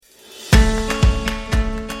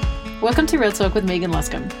Welcome to Real Talk with Megan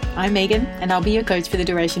Loscombe. I'm Megan, and I'll be your coach for the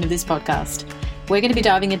duration of this podcast. We're going to be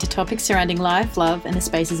diving into topics surrounding life, love, and the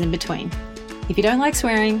spaces in between. If you don't like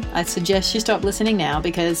swearing, I suggest you stop listening now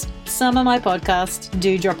because some of my podcasts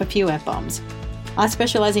do drop a few F-bombs. I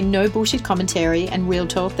specialize in no bullshit commentary and real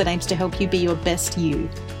talk that aims to help you be your best you,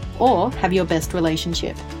 or have your best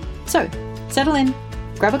relationship. So, settle in,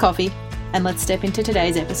 grab a coffee, and let's step into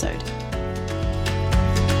today's episode.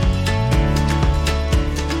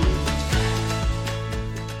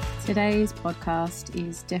 Today's podcast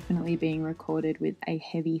is definitely being recorded with a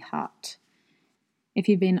heavy heart. If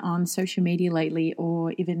you've been on social media lately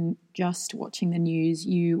or even just watching the news,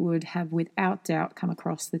 you would have without doubt come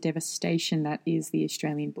across the devastation that is the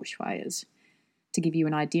Australian bushfires. To give you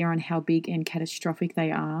an idea on how big and catastrophic they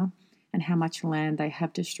are and how much land they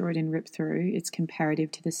have destroyed and ripped through, it's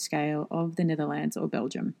comparative to the scale of the Netherlands or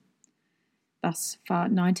Belgium. Thus far,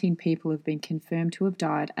 19 people have been confirmed to have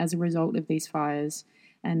died as a result of these fires,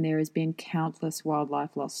 and there has been countless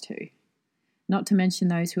wildlife lost too. Not to mention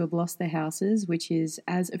those who have lost their houses, which is,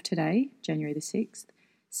 as of today, January the 6th,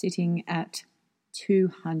 sitting at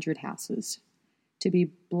 200 houses. To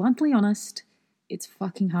be bluntly honest, it's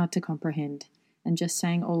fucking hard to comprehend, and just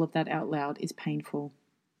saying all of that out loud is painful.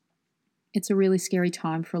 It's a really scary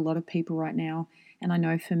time for a lot of people right now, and I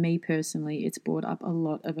know for me personally, it's brought up a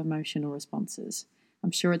lot of emotional responses.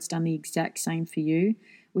 I'm sure it's done the exact same for you,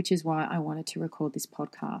 which is why I wanted to record this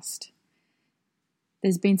podcast.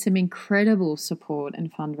 There's been some incredible support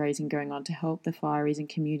and fundraising going on to help the fireys and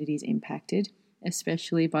communities impacted,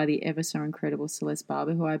 especially by the ever so incredible Celeste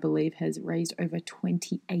Barber, who I believe has raised over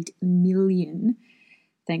 28 million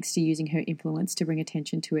thanks to using her influence to bring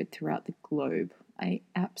attention to it throughout the globe. An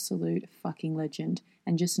absolute fucking legend.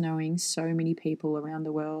 And just knowing so many people around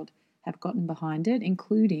the world have gotten behind it,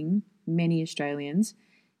 including many Australians,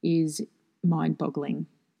 is mind-boggling.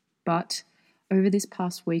 But over this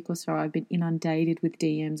past week or so, I've been inundated with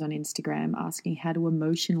DMs on Instagram asking how to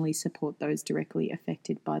emotionally support those directly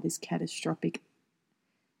affected by this catastrophic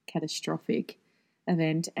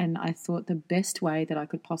event, and I thought the best way that I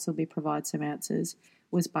could possibly provide some answers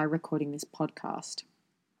was by recording this podcast.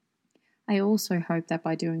 I also hope that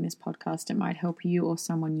by doing this podcast, it might help you or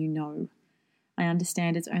someone you know. I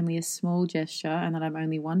understand it's only a small gesture and that I'm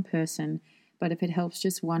only one person, but if it helps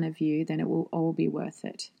just one of you, then it will all be worth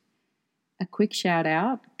it. A quick shout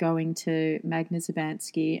out going to Magna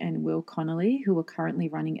Zabansky and Will Connolly, who are currently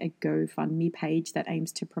running a GoFundMe page that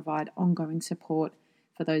aims to provide ongoing support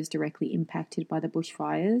for those directly impacted by the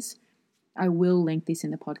bushfires. I will link this in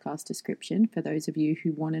the podcast description for those of you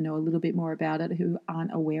who want to know a little bit more about it, who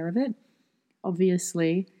aren't aware of it.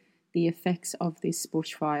 Obviously, the effects of this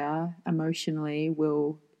bushfire emotionally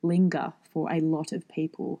will linger for a lot of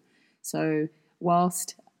people. So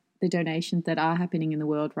whilst the donations that are happening in the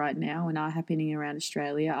world right now and are happening around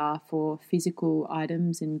Australia are for physical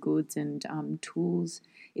items and goods and tools,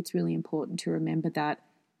 it's really important to remember that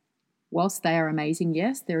whilst they are amazing,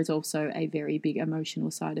 yes, there is also a very big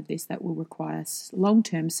emotional side of this that will require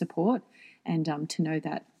long-term support, and to know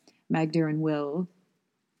that Magda and Will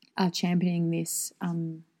are championing this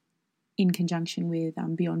in conjunction with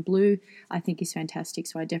Beyond Blue, I think is fantastic.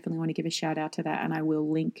 So I definitely want to give a shout out to that, and I will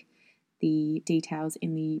link the details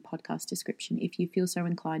in the podcast description if you feel so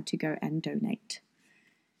inclined to go and donate.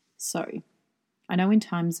 So, I know in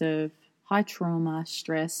times of high trauma,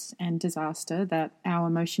 stress, and disaster that our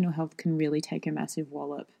emotional health can really take a massive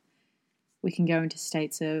wallop. We can go into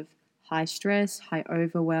states of high stress, high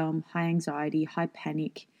overwhelm, high anxiety, high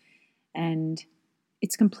panic, and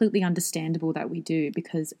it's completely understandable that we do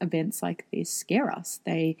because events like this scare us.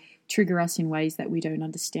 They trigger us in ways that we don't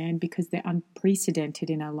understand because they're unprecedented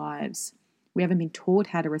in our lives. We haven't been taught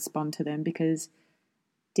how to respond to them because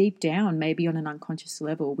deep down, maybe on an unconscious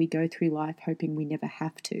level, we go through life hoping we never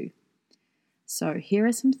have to. So here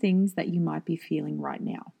are some things that you might be feeling right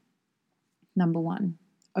now. Number 1,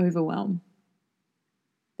 overwhelm.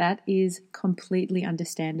 That is completely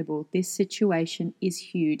understandable. This situation is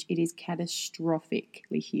huge. It is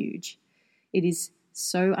catastrophically huge. It is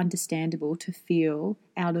so understandable to feel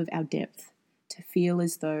out of our depth, to feel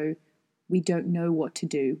as though we don't know what to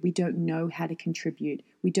do. We don't know how to contribute.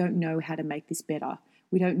 We don't know how to make this better.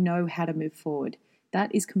 We don't know how to move forward.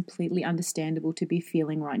 That is completely understandable to be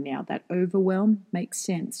feeling right now. That overwhelm makes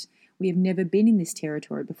sense. We have never been in this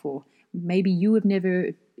territory before. Maybe you have never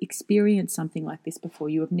experienced something like this before.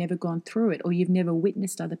 You have never gone through it, or you've never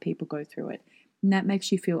witnessed other people go through it. And that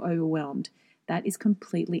makes you feel overwhelmed. That is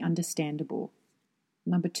completely understandable.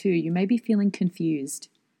 Number 2, you may be feeling confused.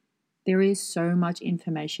 There is so much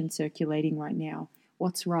information circulating right now.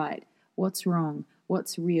 What's right? What's wrong?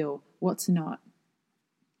 What's real? What's not?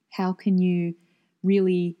 How can you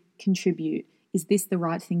really contribute? Is this the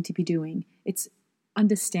right thing to be doing? It's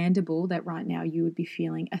understandable that right now you would be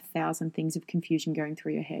feeling 1,000 things of confusion going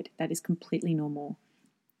through your head. That is completely normal.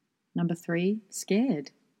 Number 3,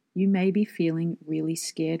 scared. You may be feeling really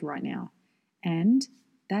scared right now, and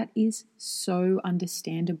that is so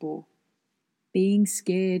understandable. Being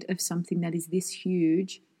scared of something that is this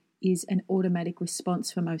huge is an automatic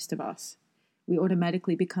response for most of us. We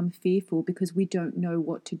automatically become fearful because we don't know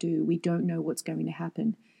what to do. We don't know what's going to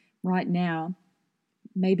happen. Right now,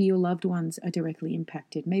 maybe your loved ones are directly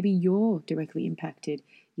impacted. Maybe you're directly impacted.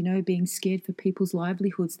 Being scared for people's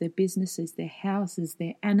livelihoods, their businesses, their houses,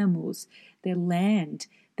 their animals, their land,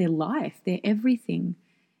 their life, their everything.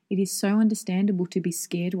 It is so understandable to be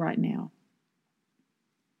scared right now.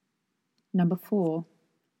 Number 4,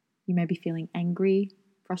 you may be feeling angry,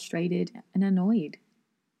 frustrated, and annoyed.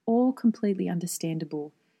 All completely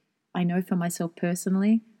understandable. I know for myself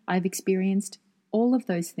personally, I've experienced all of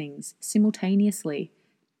those things simultaneously,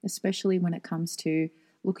 especially when it comes to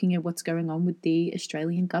looking at what's going on with the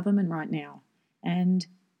Australian government right now and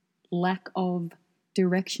lack of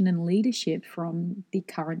direction and leadership from the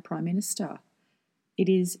current Prime Minister. It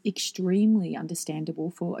is extremely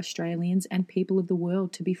understandable for Australians and people of the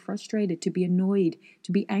world to be frustrated, to be annoyed,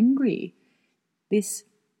 to be angry. This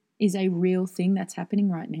is a real thing that's happening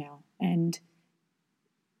right now, and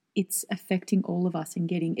it's affecting all of us and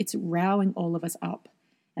it's rowing all of us up,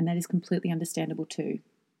 and that is completely understandable too.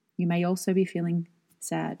 You may also be feeling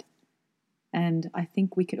sad, and I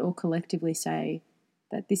think we could all collectively say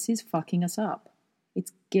that this is fucking us up.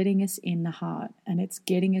 It's getting us in the heart, and it's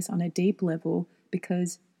getting us on a deep level,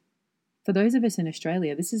 because for those of us in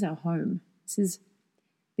Australia, this is our home. This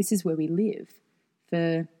is where we live.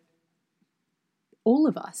 For all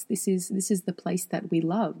of us, this is the place that we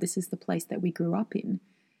love. This is the place that we grew up in.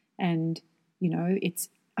 And, it's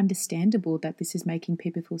understandable that this is making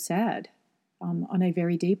people feel sad on a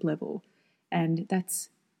very deep level. And that's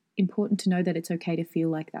important to know that it's okay to feel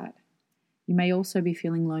like that. You may also be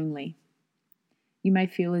feeling lonely. You may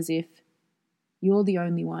feel as if you're the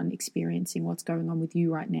only one experiencing what's going on with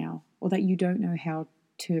you right now, or that you don't know how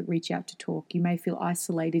to reach out to talk. You may feel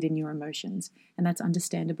isolated in your emotions, and that's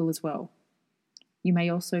understandable as well. You may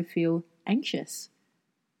also feel anxious.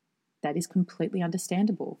 That is completely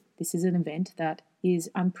understandable. This is an event that is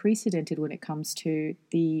unprecedented when it comes to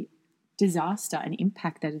the disaster and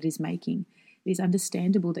impact that it is making. It is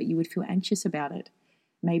understandable that you would feel anxious about it.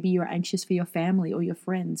 Maybe you're anxious for your family or your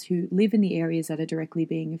friends who live in the areas that are directly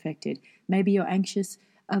being affected. Maybe you're anxious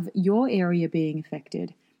of your area being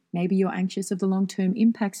affected. Maybe you're anxious of the long-term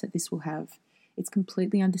impacts that this will have. It's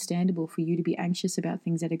completely understandable for you to be anxious about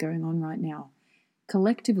things that are going on right now.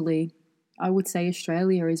 Collectively, I would say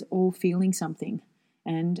Australia is all feeling something.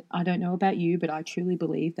 And I don't know about you, but I truly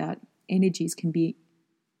believe that energies can be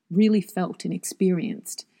really felt and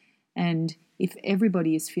experienced. And if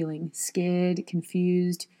everybody is feeling scared,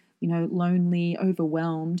 confused, lonely,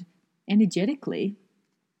 overwhelmed, energetically,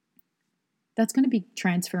 that's going to be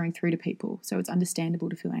transferring through to people. So it's understandable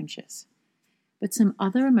to feel anxious. But some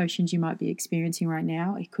other emotions you might be experiencing right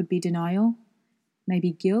now, it could be denial,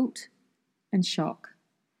 maybe guilt, and shock.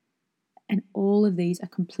 And all of these are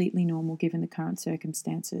completely normal given the current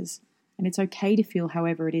circumstances. And it's okay to feel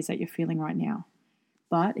however it is that you're feeling right now.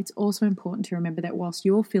 But it's also important to remember that whilst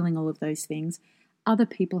you're feeling all of those things, other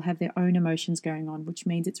people have their own emotions going on, which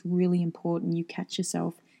means it's really important you catch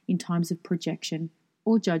yourself in times of projection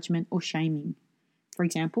or judgment or shaming. For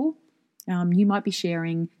example, you might be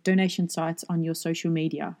sharing donation sites on your social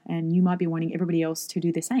media, and you might be wanting everybody else to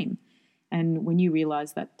do the same. And when you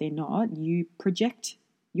realize that they're not, you project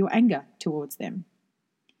your anger towards them.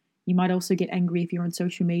 You might also get angry if you're on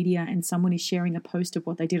social media and someone is sharing a post of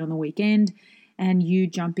what they did on the weekend, and you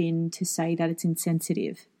jump in to say that it's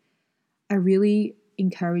insensitive. I really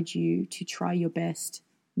encourage you to try your best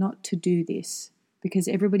not to do this, because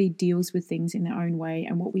everybody deals with things in their own way,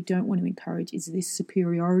 and what we don't want to encourage is this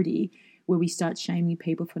superiority where we start shaming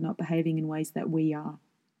people for not behaving in ways that we are.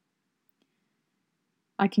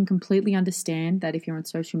 I can completely understand that if you're on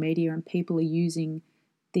social media and people are using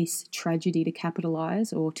this tragedy to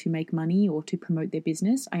capitalize or to make money or to promote their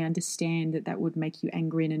business, I understand that that would make you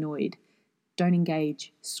angry and annoyed. Don't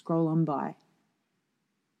engage, scroll on by.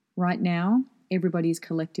 Right now, everybody is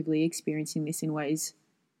collectively experiencing this in ways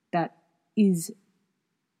that is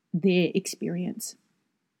their experience,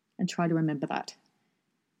 and try to remember that.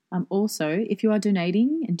 Also, if you are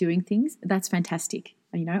donating and doing things, that's fantastic.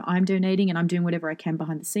 I'm donating and I'm doing whatever I can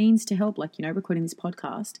behind the scenes to help, like, recording this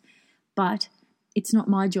podcast. But it's not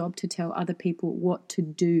my job to tell other people what to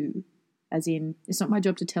do, as in, it's not my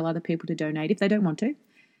job to tell other people to donate if they don't want to.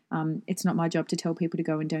 It's not my job to tell people to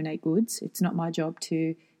go and donate goods. It's not my job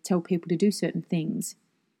to tell people to do certain things.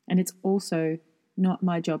 And it's also not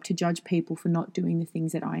my job to judge people for not doing the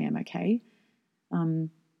things that I am, okay?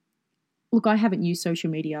 Look, I haven't used social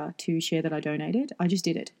media to share that I donated. I just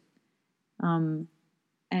did it.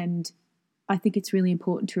 And I think it's really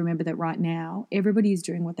important to remember that right now, everybody is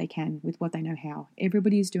doing what they can with what they know how.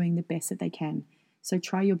 Everybody is doing the best that they can. So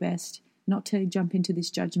try your best not to jump into this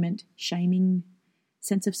judgment, shaming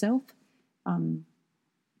sense of self. And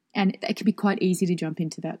it can be quite easy to jump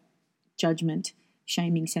into that judgment,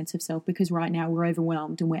 shaming sense of self, because right now we're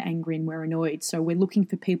overwhelmed and we're angry and we're annoyed. So we're looking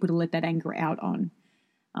for people to let that anger out on.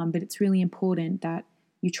 But it's really important that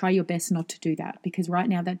you try your best not to do that, because right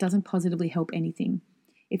now that doesn't positively help anything.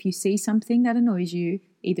 If you see something that annoys you,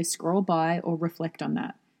 either scroll by or reflect on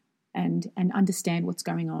that and understand what's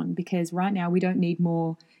going on, because right now we don't need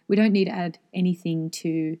to add anything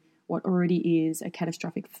to what already is a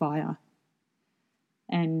catastrophic fire.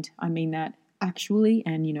 And I mean that actually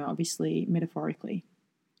and, obviously metaphorically.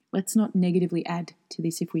 Let's not negatively add to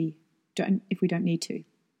this if we don't need to.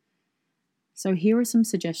 So here are some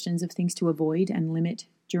suggestions of things to avoid and limit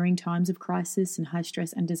during times of crisis and high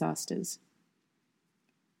stress and disasters.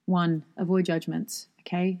 1, avoid judgments,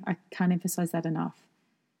 okay? I can't emphasize that enough.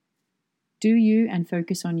 Do you and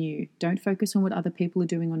focus on you. Don't focus on what other people are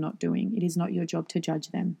doing or not doing. It is not your job to judge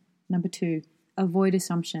them. 2, avoid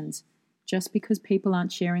assumptions. Just because people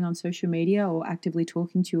aren't sharing on social media or actively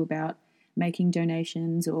talking to you about making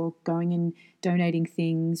donations or going and donating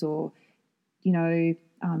things or,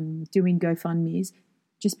 doing GoFundMes,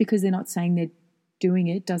 just because they're not saying they're doing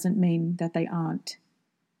it doesn't mean that they aren't.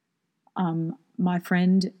 My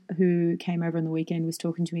friend who came over on the weekend was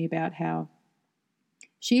talking to me about how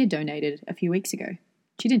she had donated a few weeks ago.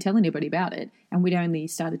 She didn't tell anybody about it, and we'd only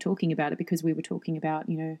started talking about it because we were talking about,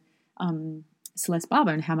 Celeste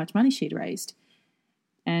Barber and how much money she'd raised.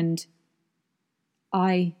 And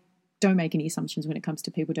I don't make any assumptions when it comes to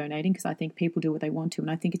people donating, because I think people do what they want to, and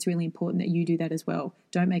I think it's really important that you do that as well.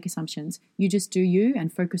 Don't make assumptions. You just do you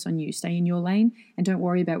and focus on you. Stay in your lane and don't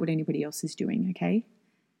worry about what anybody else is doing, okay?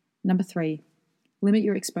 3, limit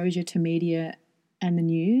your exposure to media and the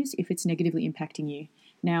news if it's negatively impacting you.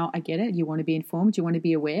 Now, I get it. You want to be informed, you want to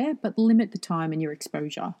be aware, but limit the time and your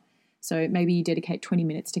exposure. So maybe you dedicate 20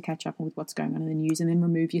 minutes to catch up with what's going on in the news and then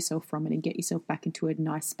remove yourself from it and get yourself back into a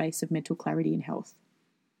nice space of mental clarity and health.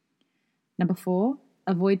 4,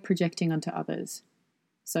 avoid projecting onto others.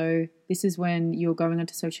 So this is when you're going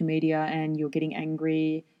onto social media and you're getting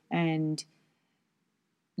angry and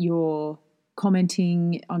you're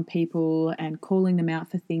commenting on people and calling them out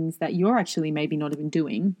for things that you're actually maybe not even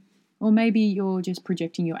doing, or maybe you're just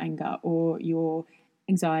projecting your anger or your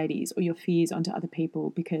anxieties or your fears onto other people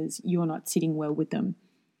because you're not sitting well with them.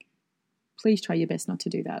 Please try your best not to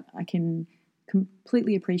do that. I can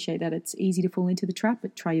completely appreciate that it's easy to fall into the trap,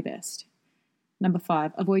 but try your best.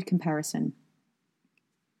 5, avoid comparison.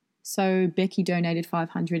 So Becky donated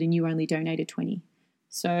 500 and you only donated 20.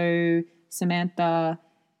 So Samantha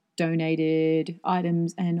donated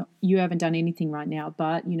items and you haven't done anything right now,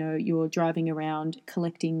 but you're driving around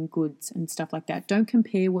collecting goods and stuff like that. Don't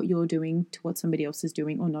compare what you're doing to what somebody else is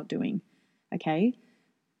doing or not doing, okay?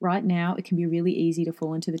 Right now it can be really easy to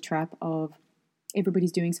fall into the trap of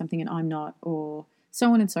everybody's doing something and I'm not, or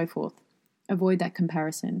so on and so forth. Avoid that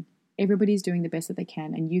comparison. Everybody's doing the best that they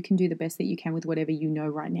can, and you can do the best that you can with whatever you know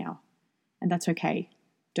right now, and that's okay.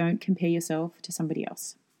 Don't compare yourself to somebody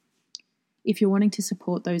else. If you're wanting to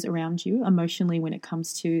support those around you emotionally when it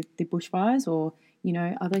comes to the bushfires or,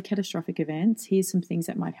 other catastrophic events, here's some things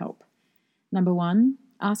that might help. 1,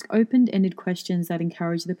 ask open-ended questions that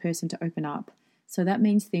encourage the person to open up. So that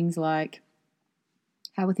means things like,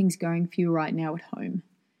 how are things going for you right now at home?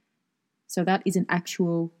 So that is an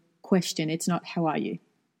actual question. It's not, how are you?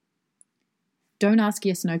 Don't ask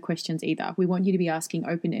yes/no questions either. We want you to be asking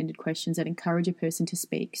open-ended questions that encourage a person to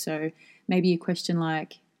speak. So maybe a question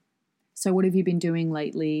like, so what have you been doing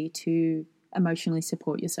lately to emotionally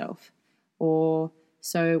support yourself? Or,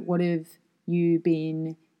 so what have you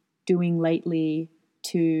been doing lately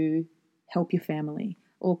to help your family?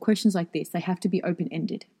 Or questions like this. They have to be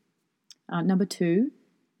open-ended. 2,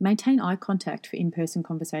 maintain eye contact for in-person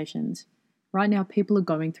conversations. Right now, people are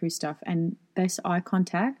going through stuff, and this eye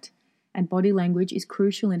contact and body language is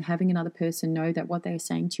crucial in having another person know that what they are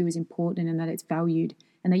saying to you is important and that it's valued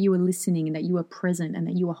and that you are listening and that you are present and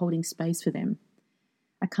that you are holding space for them.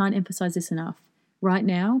 I can't emphasize this enough. Right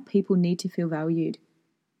now, people need to feel valued.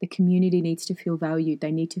 The community needs to feel valued.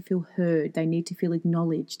 They need to feel heard. They need to feel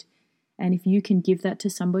acknowledged. And if you can give that to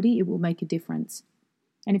somebody, it will make a difference.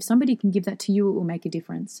 And if somebody can give that to you, it will make a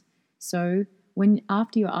difference. So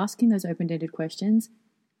After you're asking those open-ended questions,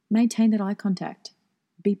 maintain that eye contact.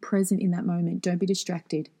 Be present in that moment. Don't be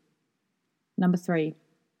distracted. Number 3,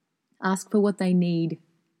 ask for what they need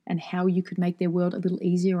and how you could make their world a little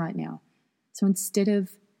easier right now. So instead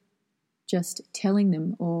of just telling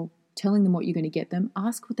them what you're going to get them,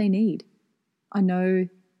 ask what they need. I know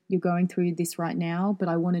you're going through this right now, but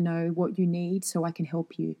I want to know what you need so I can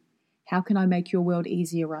help you. How can I make your world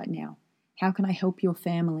easier right now? How can I help your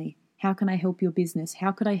family? How can I help your business?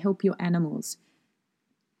 How could I help your animals?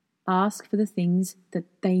 Ask for the things that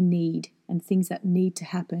they need and things that need to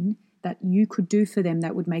happen that you could do for them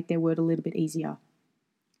that would make their world a little bit easier.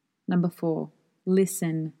 Number 4,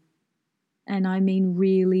 listen. And I mean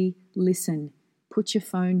really listen. Put your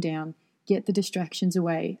phone down. Get the distractions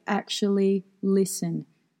away. Actually listen.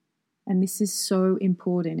 And this is so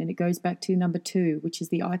important. And it goes back to number 2, which is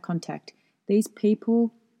the eye contact. These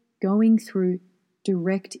people going through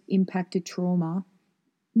direct impacted trauma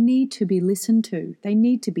need to be listened to. They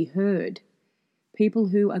need to be heard. People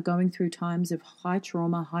who are going through times of high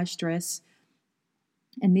trauma, high stress,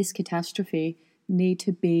 and this catastrophe need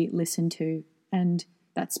to be listened to, and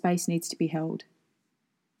that space needs to be held.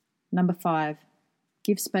 Number 5,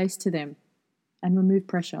 give space to them and remove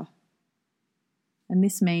pressure. And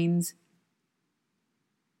this means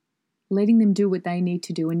letting them do what they need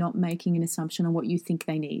to do and not making an assumption on what you think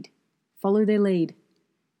they need. Follow their lead.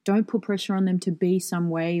 Don't put pressure on them to be some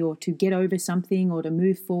way or to get over something or to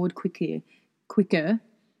move forward quicker,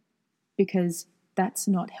 because that's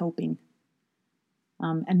not helping.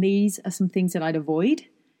 And these are some things that I'd avoid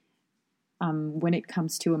when it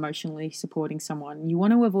comes to emotionally supporting someone. You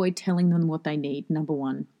want to avoid telling them what they need, number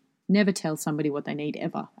 1. Never tell somebody what they need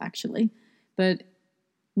ever, actually. But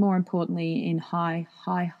more importantly, in high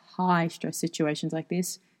stress situations like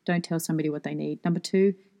this, don't tell somebody what they need. Number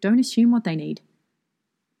 2, don't assume what they need.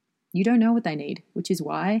 You don't know what they need, which is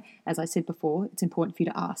why, as I said before, it's important for you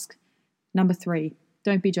to ask. Number 3,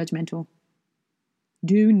 don't be judgmental.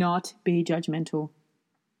 Do not be judgmental.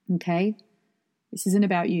 Okay? This isn't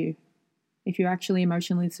about you. If you're actually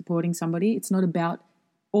emotionally supporting somebody, it's not about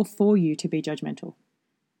or for you to be judgmental.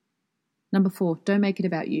 Number 4, don't make it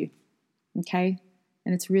about you. Okay?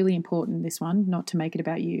 And it's really important, this one, not to make it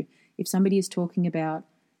about you. If somebody is talking about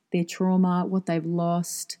their trauma, what they've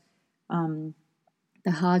lost,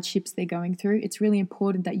 the hardships they're going through, it's really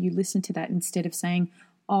important that you listen to that instead of saying,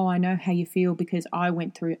 oh, I know how you feel because I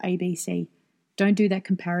went through ABC. Don't do that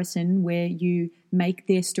comparison where you make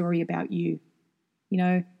their story about you. You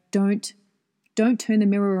know, don't turn the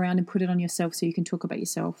mirror around and put it on yourself so you can talk about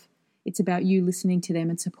yourself. It's about you listening to them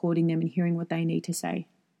and supporting them and hearing what they need to say.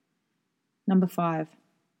 Number 5,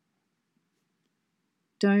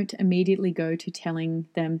 don't immediately go to telling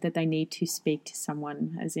them that they need to speak to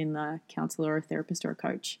someone, as in a counselor, a therapist, or a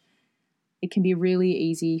coach. It can be really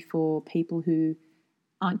easy for people who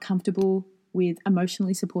aren't comfortable with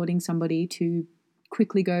emotionally supporting somebody to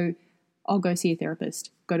quickly go, I'll go see a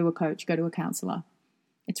therapist, go to a coach, go to a counselor.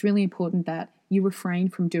 It's really important that you refrain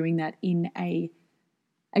from doing that in an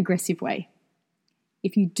aggressive way.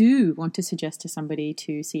 If you do want to suggest to somebody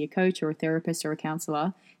to see a coach or a therapist or a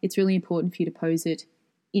counselor, it's really important for you to pose it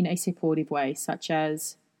in a supportive way, such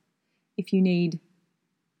as, if you need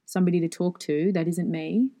somebody to talk to that isn't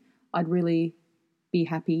me, I'd really be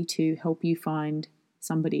happy to help you find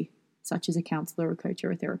somebody, such as a counselor, a coach,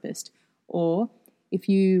 or a therapist. Or if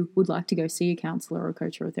you would like to go see a counselor or a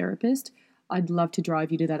coach or a therapist, I'd love to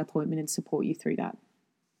drive you to that appointment and support you through that.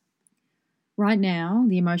 Right now,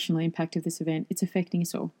 the emotional impact of this event, it's affecting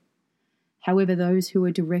us all. However, those who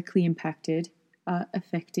are directly impacted are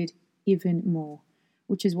affected even more,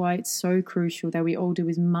 which is why it's so crucial that we all do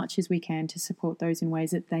as much as we can to support those in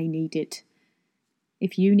ways that they need it.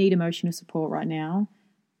 If you need emotional support right now,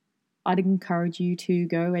 I'd encourage you to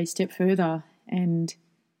go a step further and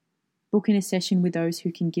book in a session with those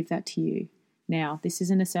who can give that to you. Now, this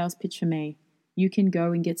isn't a sales pitch for me. You can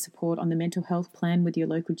go and get support on the mental health plan with your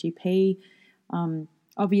local GP.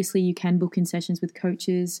 Obviously, you can book in sessions with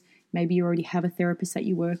coaches. Maybe you already have a therapist that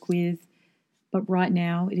you work with. But right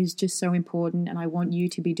now, it is just so important, and I want you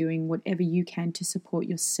to be doing whatever you can to support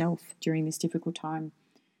yourself during this difficult time.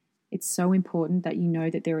 It's so important that you know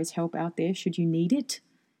that there is help out there should you need it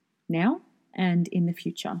now and in the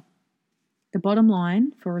future. The bottom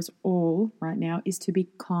line for us all right now is to be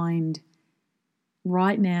kind.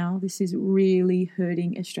 Right now, this is really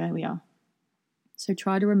hurting Australia. So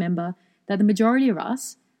try to remember that the majority of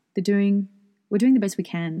us, we're doing the best we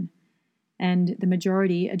can. And the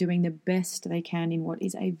majority are doing the best they can in what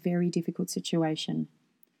is a very difficult situation.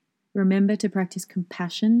 Remember to practice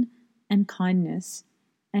compassion and kindness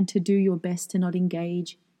and to do your best to not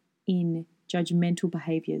engage in judgmental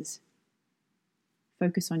behaviors.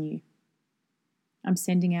 Focus on you. I'm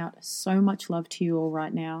sending out so much love to you all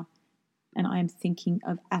right now, and I am thinking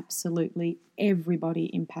of absolutely everybody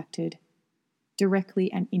impacted,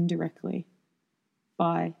 directly and indirectly,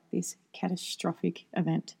 by this catastrophic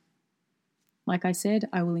event. Like I said,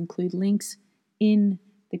 I will include links in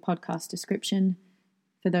the podcast description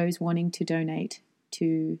for those wanting to donate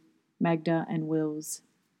to Magda and Will's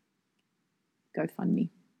GoFundMe.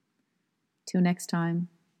 Till next time,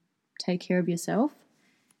 take care of yourself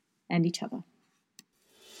and each other.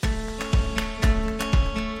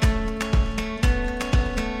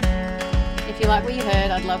 If you like what you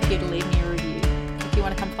heard, I'd love for you to leave me a review. If you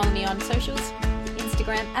want to come follow me on socials,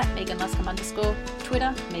 Instagram @Megan Luscombe _,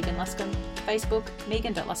 Twitter, Megan Luscombe, Facebook,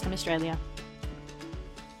 Megan.Luscombe Australia.